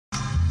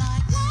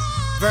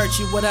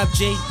Virtue, what up,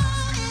 G?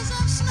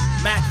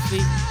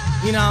 McAfee,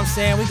 you know what I'm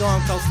saying? We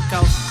going coast to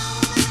coast.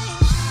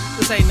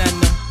 This ain't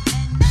nothing new.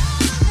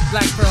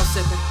 Black Pearl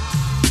sipping.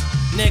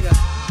 Nigga,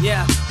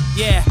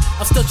 yeah.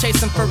 I'm still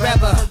chasing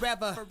forever.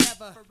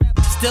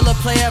 Still a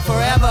player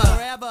forever.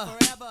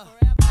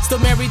 Still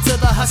married to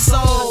the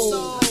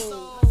hustle.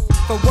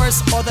 For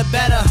worse or the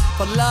better,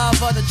 for love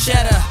or the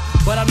cheddar.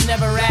 But I'm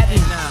never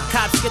ratting.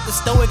 Cops get the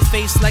stoic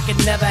face like it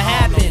never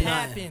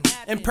happened.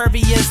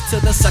 Impervious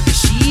to the sucker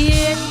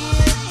shit.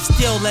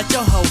 Still let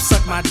your hoe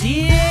suck my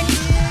dick.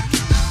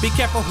 Be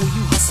careful who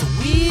you hustle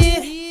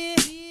with.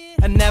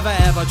 And never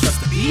ever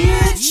trust a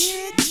bitch.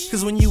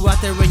 Cause when you out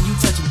there and you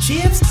touching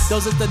chips,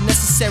 those are the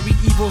necessary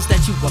evils that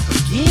you up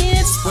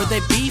against. Where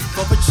they beef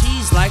over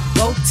cheese like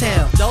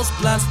Rotel. Those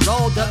blunts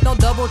rolled up, no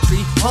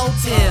DoubleTree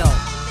hotel.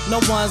 No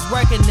one's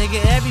working,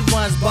 nigga,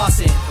 everyone's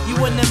bossing. You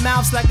in the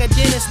mouths like a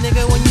dentist,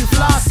 nigga, when you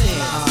flossing.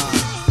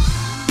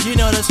 You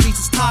know the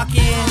streets is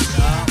talking.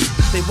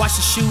 They watch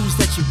the shoes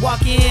that you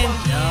walk in.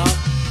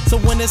 So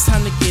when it's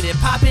time to get it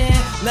poppin',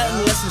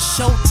 nothing less than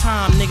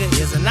showtime, nigga,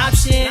 is an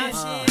option.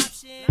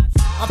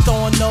 I'm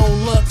throwing no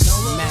looks,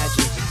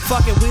 magic.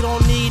 Fuck it, we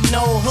don't need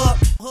no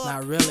hook.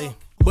 Not really.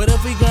 But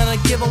if we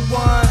gonna give them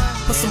one,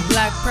 put some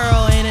black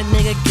pearl in it,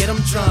 nigga, get them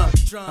drunk.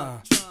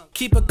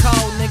 Keep it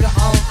cold, nigga,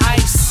 on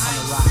ice.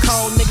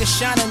 Cold nigga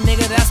shining,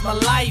 nigga, that's my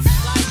life.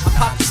 I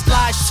pop the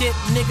slide shit,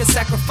 nigga,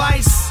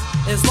 sacrifice.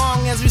 As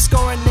long as we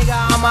scoring, nigga,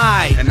 I'm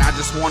aight. And I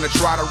just wanna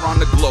try to run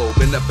the globe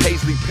in a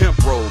paisley pimp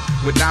robe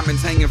with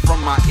diamonds hanging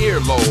from my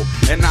earlobe.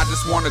 And I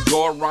just wanna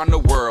go around the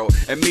world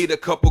and meet a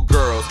couple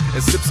girls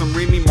and sip some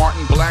Remy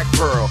Martin Black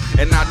Pearl.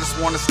 And I just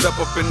wanna step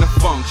up in the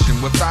function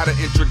without an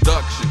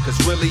introduction, cause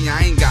really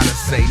I ain't gotta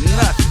say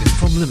nothing.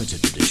 From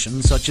limited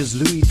editions such as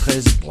Louis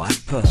XIII Black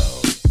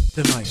Pearl,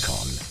 an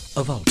icon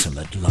of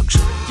ultimate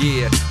luxury.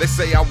 Yeah, they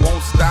say I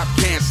won't stop,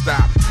 can't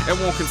stop, and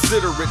won't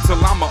consider it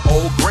till I'm an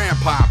old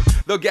grandpop.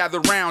 They'll gather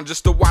round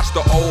just to watch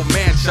the old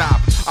man chop.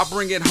 I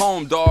bring it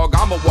home, dog,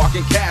 I'm a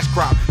walking cash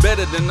crop.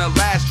 Better than the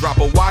last drop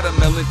of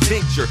watermelon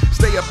tincture.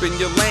 Stay up in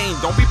your lane,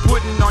 don't be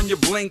putting on your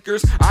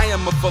blinkers. I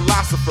am a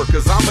philosopher,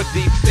 cause I'm a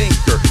deep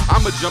thinker.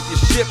 I'ma jump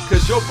your ship,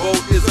 cause your boat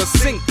is a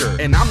sinker.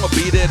 And I'ma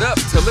beat it up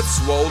till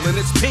it's swollen,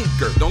 it's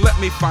pinker. Don't let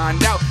me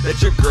find out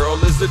that your girl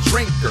is a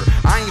drinker.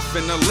 I ain't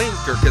finna link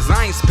her, cause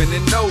I ain't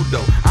spending no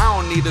dough. I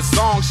don't need a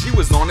song, she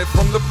was on it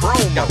from the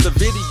promo. Got the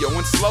video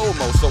in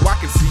slow-mo so I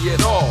can see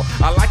it all.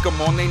 I like them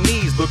on their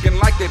knees looking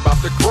like they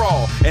about to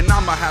crawl. And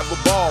I'ma have a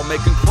ball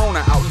making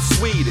krona out in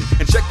Sweden,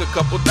 and check a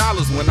couple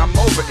dollars when I'm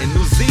over in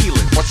New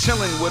Zealand, or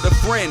chilling with a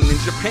friend in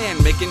Japan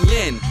making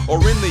yen, or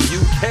in the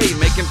UK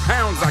making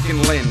pounds I can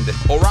lend.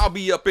 Or I'll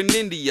be up in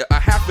India, a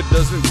half a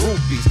dozen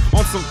groupies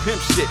on some pimp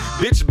shit.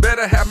 Bitch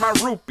better have my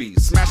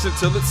rupees, smash it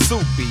till it's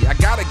soupy. I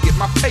gotta get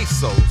my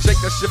peso, shake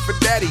that shit for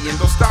daddy and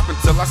don't stop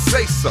until I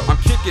say so.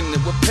 I'm kicking it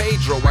with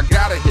Pedro, I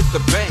gotta hit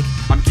the bank.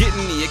 I'm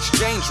getting the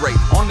exchange rate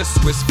on the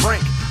Swiss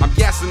franc. I'm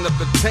gassing up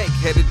the tank,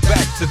 headed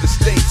back to the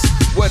States,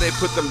 where they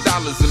put them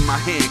dollars in my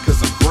hand, cause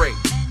I'm great.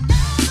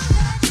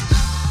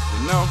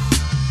 You know?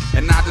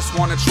 And I just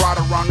wanna trot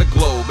around the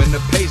globe in a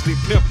paisley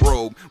pimp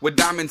robe with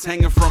diamonds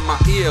hanging from my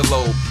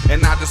earlobe.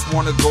 And I just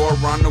wanna go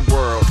around the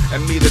world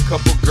and meet a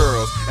couple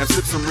girls and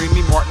sip some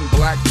Remy Martin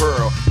Black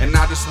Pearl. And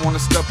I just wanna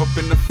step up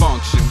in the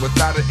function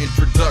without an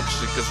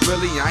introduction, cause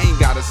really I ain't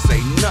gotta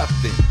say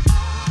nothing.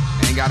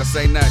 Ain't gotta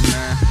say nothing,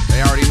 man.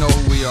 They already know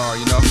who we are,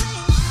 you know.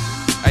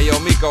 Hey yo,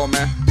 Meko,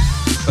 man,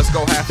 let's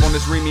go half on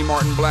this Remy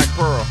Martin Black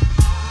Pearl.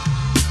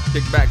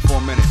 Kick back for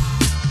a minute.